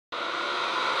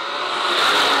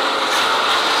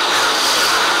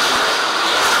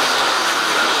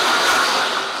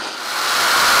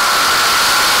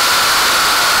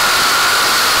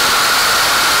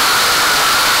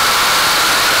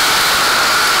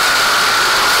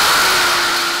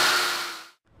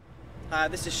Hi,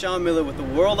 this is Sean Miller with the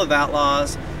World of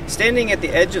Outlaws, standing at the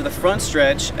edge of the front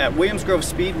stretch at Williams Grove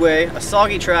Speedway, a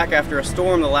soggy track after a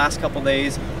storm the last couple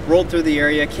days rolled through the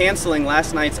area, canceling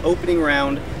last night's opening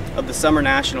round of the Summer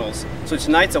Nationals. So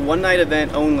tonight's a one-night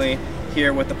event only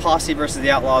here with the Posse versus the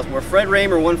Outlaws, where Fred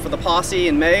Raymer won for the Posse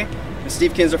in May and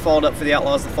Steve Kinsler followed up for the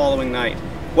Outlaws the following night.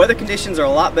 Weather conditions are a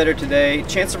lot better today.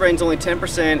 Chance of rain's only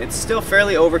 10%. It's still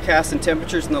fairly overcast and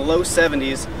temperatures in the low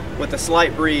 70s with a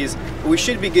slight breeze, but we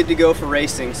should be good to go for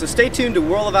racing. So stay tuned to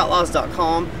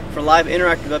worldofoutlaws.com for live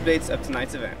interactive updates of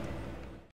tonight's event.